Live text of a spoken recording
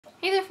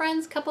Hey there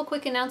friends, couple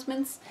quick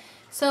announcements.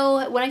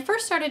 So when I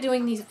first started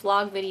doing these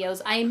vlog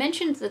videos, I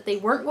mentioned that they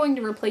weren't going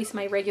to replace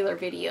my regular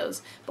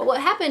videos. But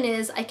what happened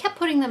is I kept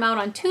putting them out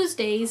on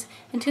Tuesdays,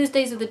 and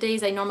Tuesdays are the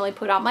days I normally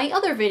put out my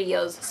other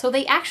videos. So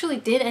they actually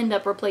did end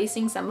up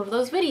replacing some of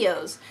those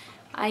videos.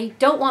 I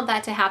don't want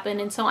that to happen,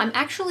 and so I'm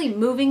actually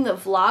moving the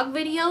vlog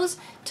videos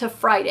to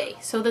Friday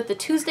so that the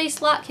Tuesday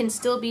slot can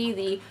still be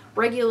the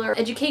regular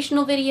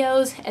educational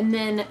videos, and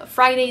then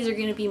Fridays are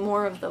going to be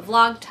more of the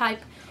vlog type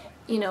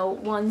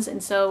ones,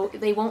 and so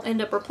they won't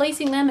end up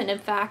replacing them. And in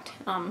fact,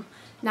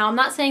 now I'm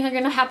not saying they're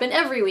going to happen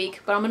every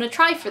week, but I'm going to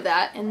try for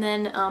that, and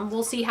then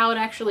we'll see how it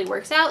actually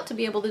works out to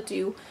be able to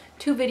do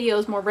 2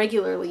 videos more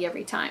regularly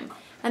every time.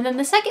 And then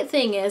the second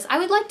thing is I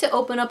would like to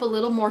open up a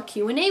little more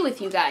Q&A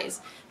with you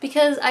guys,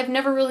 because I've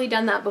never really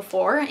done that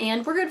before,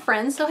 and we're good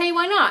friends, so hey,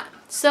 why not?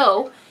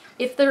 So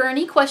if there are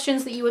any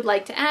questions that you would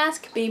like to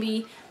ask,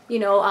 maybe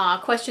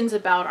questions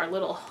about our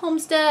little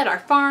homestead, our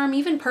farm,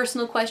 even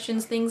personal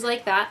questions, things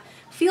like that,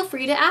 feel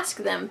free to ask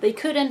them. They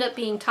could end up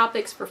being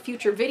topics for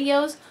future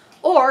videos,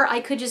 or I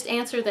could just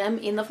answer them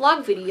in the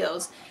vlog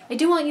videos. I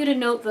do want you to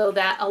note though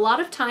that a lot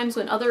of times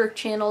when other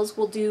channels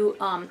will do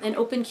an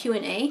open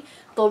Q&A,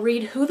 they'll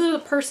read who the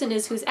person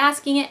is who's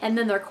asking it and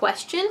then their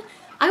question.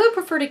 I would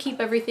prefer to keep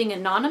everything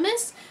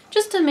anonymous,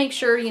 just to make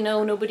sure,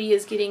 nobody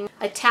is getting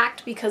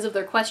attacked because of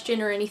their question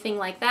or anything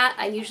like that.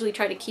 I usually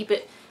try to keep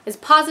it as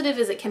positive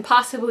as it can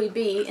possibly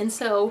be, and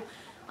so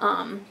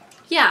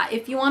yeah,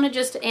 if you want to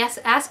just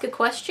ask a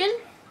question,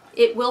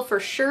 it will for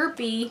sure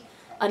be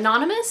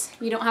anonymous.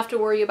 You don't have to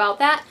worry about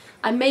that.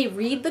 I may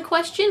read the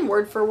question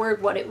word for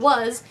word what it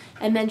was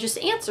and then just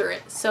answer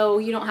it, so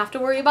you don't have to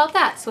worry about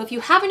that. So if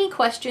you have any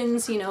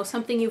questions,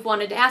 something you've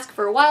wanted to ask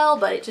for a while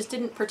but it just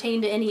didn't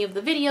pertain to any of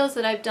the videos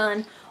that I've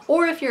done,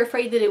 or if you're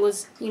afraid that it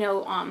was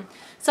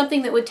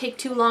something that would take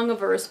too long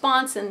of a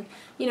response, and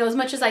as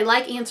much as I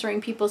like answering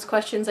people's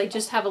questions, I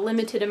just have a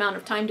limited amount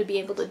of time to be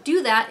able to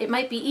do that, it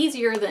might be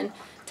easier than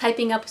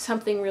typing up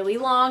something really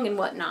long and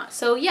whatnot.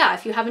 So yeah,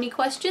 if you have any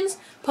questions,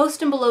 post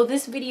them below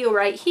this video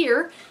right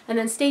here, and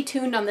then stay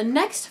tuned on the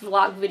next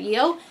vlog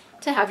video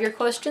to have your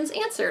questions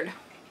answered.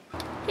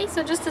 Okay,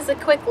 so just as a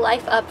quick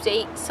life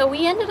update, so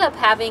we ended up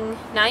having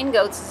 9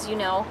 goats, as you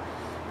know,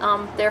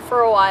 there for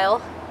a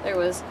while. There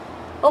was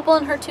Opal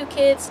and her 2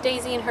 kids,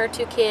 Daisy and her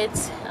 2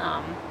 kids,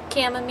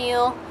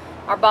 Chamomile,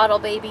 our bottle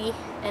baby,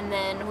 and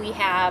then we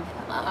have,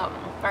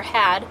 or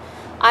had,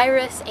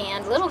 Iris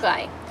and Little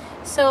Guy.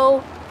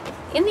 So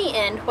in the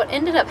end, what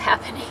ended up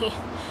happening,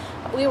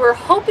 we were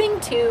hoping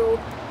to,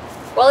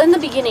 well, in the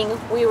beginning,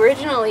 we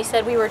originally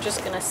said we were just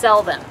going to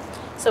sell them.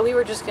 So we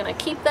were just going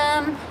to keep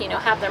them,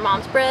 have their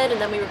mom's bread,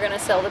 and then we were going to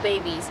sell the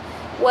babies.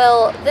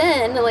 Well,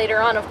 then later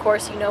on, of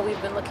course,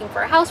 we've been looking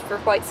for a house for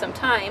quite some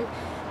time.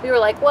 We were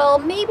like, well,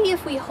 maybe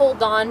if we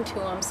hold on to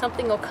them,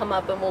 something will come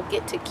up and we'll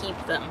get to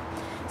keep them.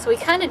 So we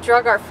kind of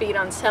drug our feet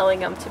on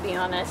selling them, to be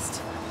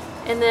honest.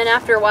 And then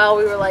after a while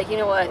we were like, you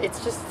know what,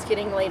 it's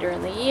getting later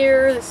in the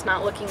year, it's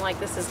not looking like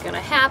this is going to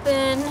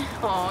happen.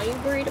 Oh, you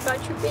worried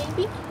about your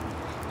baby?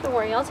 Don't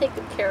worry, I'll take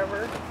good care of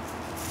her.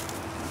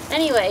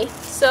 Anyway,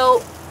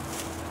 so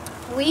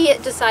we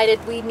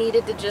decided we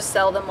needed to just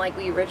sell them like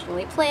we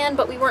originally planned,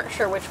 but we weren't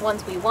sure which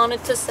ones we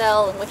wanted to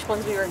sell and which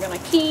ones we were going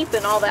to keep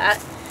and all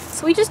that.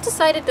 So we just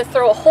decided to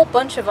throw a whole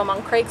bunch of them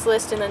on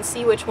Craigslist and then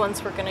see which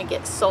ones were going to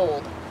get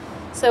sold.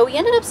 So we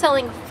ended up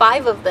selling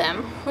 5 of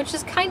them, which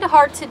is kind of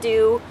hard to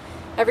do.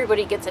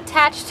 Everybody gets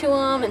attached to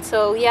them, and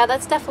so yeah,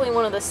 that's definitely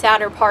one of the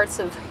sadder parts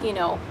of,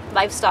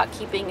 livestock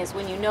keeping, is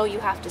when you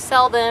have to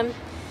sell them,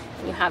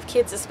 and you have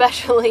kids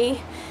especially.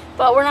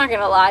 But we're not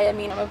gonna lie, I'm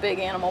a big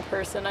animal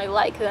person. I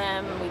like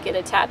them, and we get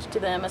attached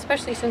to them,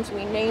 especially since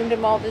we named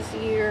them all this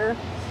year.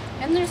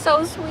 And they're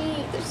so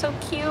sweet, they're so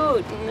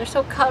cute, and they're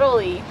so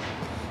cuddly.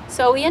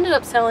 So we ended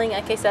up selling,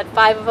 like I said,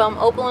 5 of them,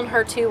 Opal and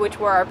her 2, which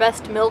were our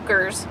best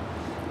milkers.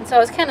 And so I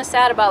was kind of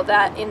sad about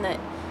that, in that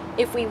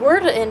if we were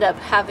to end up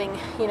having,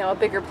 a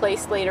bigger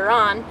place later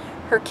on,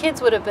 her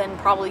kids would have been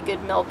probably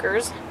good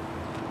milkers.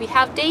 We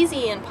have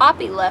Daisy and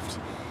Poppy left,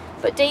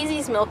 but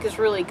Daisy's milk is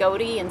really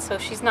goaty, and so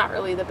she's not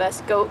really the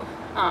best goat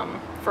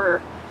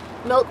for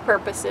milk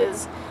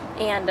purposes.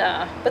 And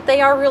but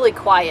they are really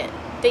quiet.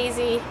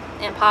 Daisy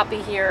and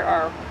Poppy here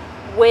are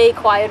way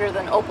quieter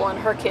than Opal and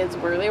her kids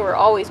were. They were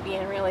always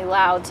being really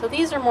loud. So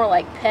these are more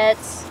like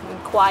pets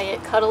and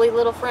quiet, cuddly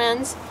little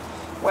friends,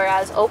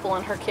 whereas Opal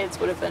and her kids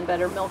would have been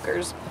better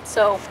milkers.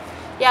 So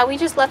yeah, we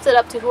just left it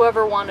up to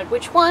whoever wanted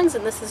which ones,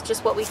 and this is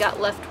just what we got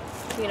left,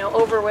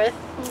 over with.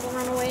 We'll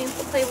run away and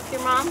play with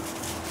your mom.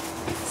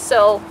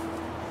 So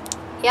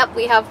yep,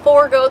 we have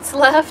 4 goats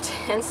left,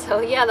 and so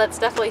yeah, that's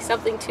definitely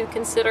something to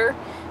consider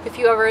if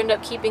you ever end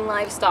up keeping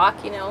livestock.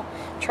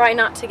 Try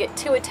not to get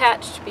too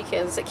attached,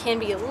 because it can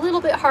be a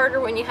little bit harder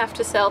when you have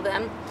to sell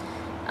them,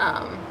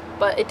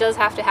 but it does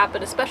have to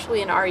happen,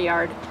 especially in our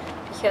yard,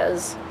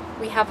 because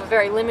we have a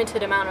very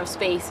limited amount of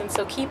space, and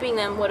so keeping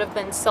them would have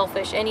been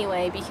selfish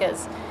anyway,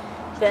 because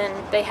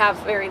then they have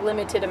very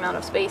limited amount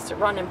of space to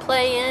run and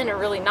play in, or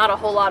really not a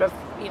whole lot of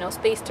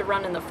space to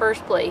run in the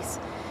first place.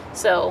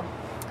 So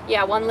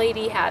yeah, one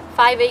lady had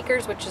 5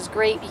 acres, which is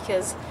great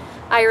because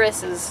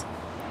Iris is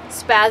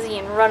spazzy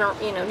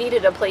and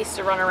needed a place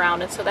to run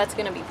around, and so that's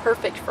going to be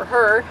perfect for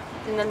her.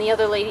 And then the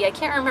other lady, I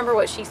can't remember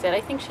what she said.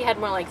 I think she had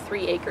more like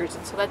 3 acres,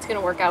 and so that's going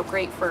to work out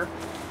great for,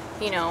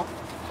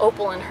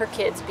 Opal and her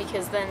kids,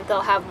 because then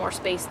they'll have more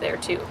space there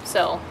too.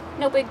 So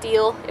no big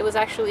deal. It was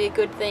actually a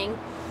good thing.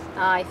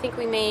 I think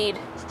we made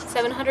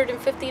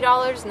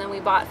 $750, and then we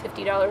bought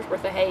 $50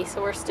 worth of hay,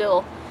 so we're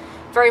still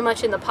very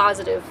much in the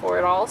positive for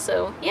it all.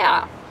 So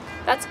yeah,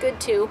 that's good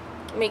too.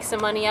 Make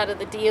some money out of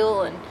the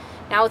deal, and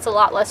now it's a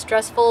lot less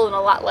stressful and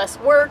a lot less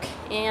work,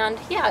 and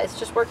yeah, it's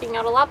just working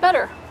out a lot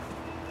better.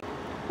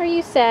 Are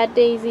you sad,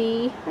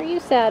 Daisy? Are you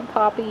sad,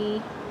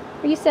 Poppy?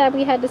 Are you sad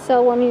we had to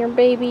sell one of your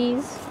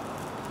babies?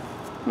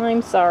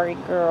 I'm sorry,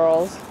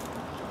 girls.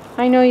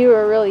 I know you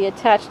were really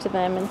attached to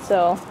them, and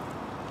so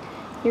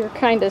you're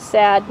kind of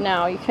sad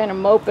now. You're kind of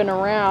moping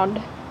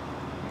around.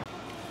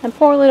 And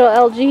poor little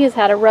LG has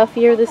had a rough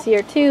year this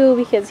year too,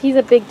 because he's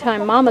a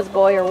big-time mama's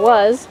boy, or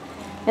was.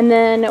 And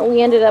then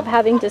we ended up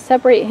having to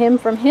separate him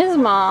from his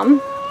mom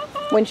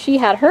when she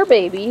had her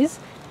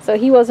babies, so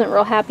he wasn't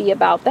real happy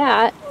about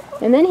that.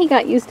 And then he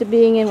got used to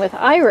being in with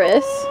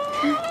Iris,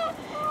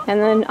 and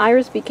then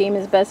Iris became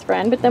his best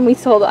friend, but then we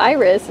sold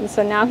Iris, and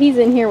so now he's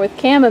in here with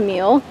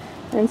Chamomile,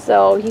 and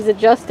so he's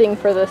adjusting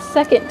for the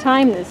second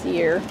time this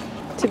year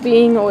to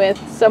being with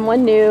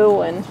someone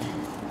new, and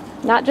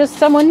not just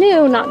someone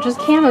new, not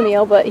just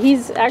Chamomile, but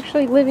he's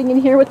actually living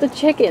in here with the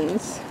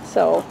chickens.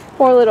 So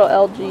poor little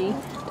LG.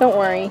 Don't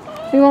worry,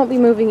 we won't be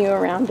moving you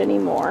around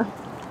anymore.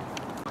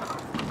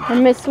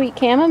 And Miss Sweet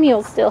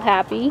Chamomile's still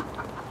happy.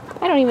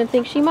 I don't even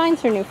think she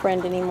minds her new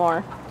friend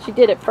anymore. She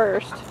did at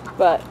first,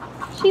 but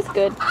she's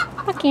good.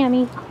 Oh,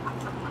 Cammy.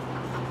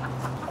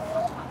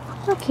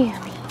 Oh,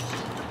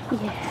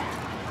 Cammy.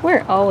 Yeah.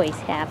 We're always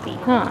happy,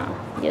 huh?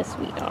 Yes,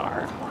 we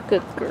are.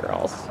 Good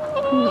girls.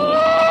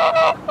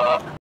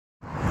 Yeah.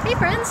 Hey,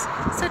 friends.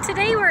 So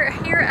today we're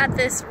here at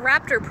this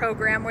raptor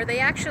program where they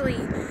actually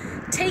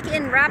take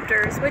in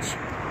raptors, which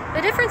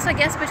the difference, I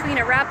guess, between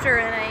a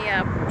raptor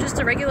and just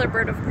a regular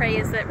bird of prey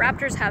is that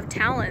raptors have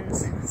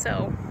talons.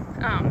 So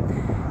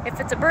if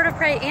it's a bird of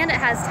prey and it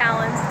has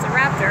talons, it's a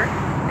raptor.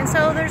 And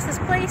so there's this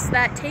place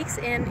that takes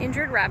in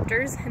injured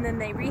raptors, and then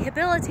they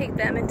rehabilitate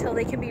them until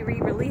they can be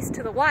re-released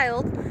to the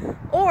wild,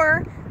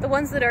 or the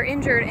ones that are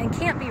injured and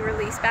can't be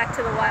released back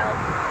to the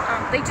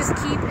wild, they just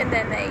keep, and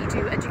then they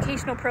do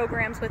educational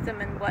programs with them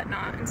and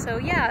whatnot. And so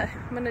yeah,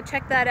 I'm gonna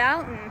check that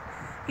out, and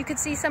you can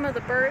see some of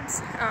the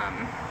birds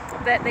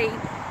that they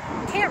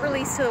can't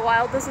release to the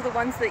wild. Those are the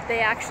ones that they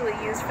actually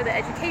use for the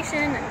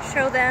education and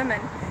show them,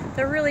 and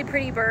they're really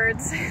pretty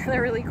birds.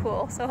 They're really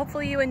cool. So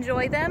hopefully you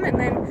enjoy them, and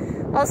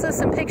then also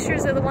some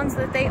pictures of the ones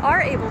that they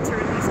are able to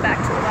release back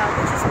to the wild,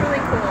 which is really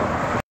cool.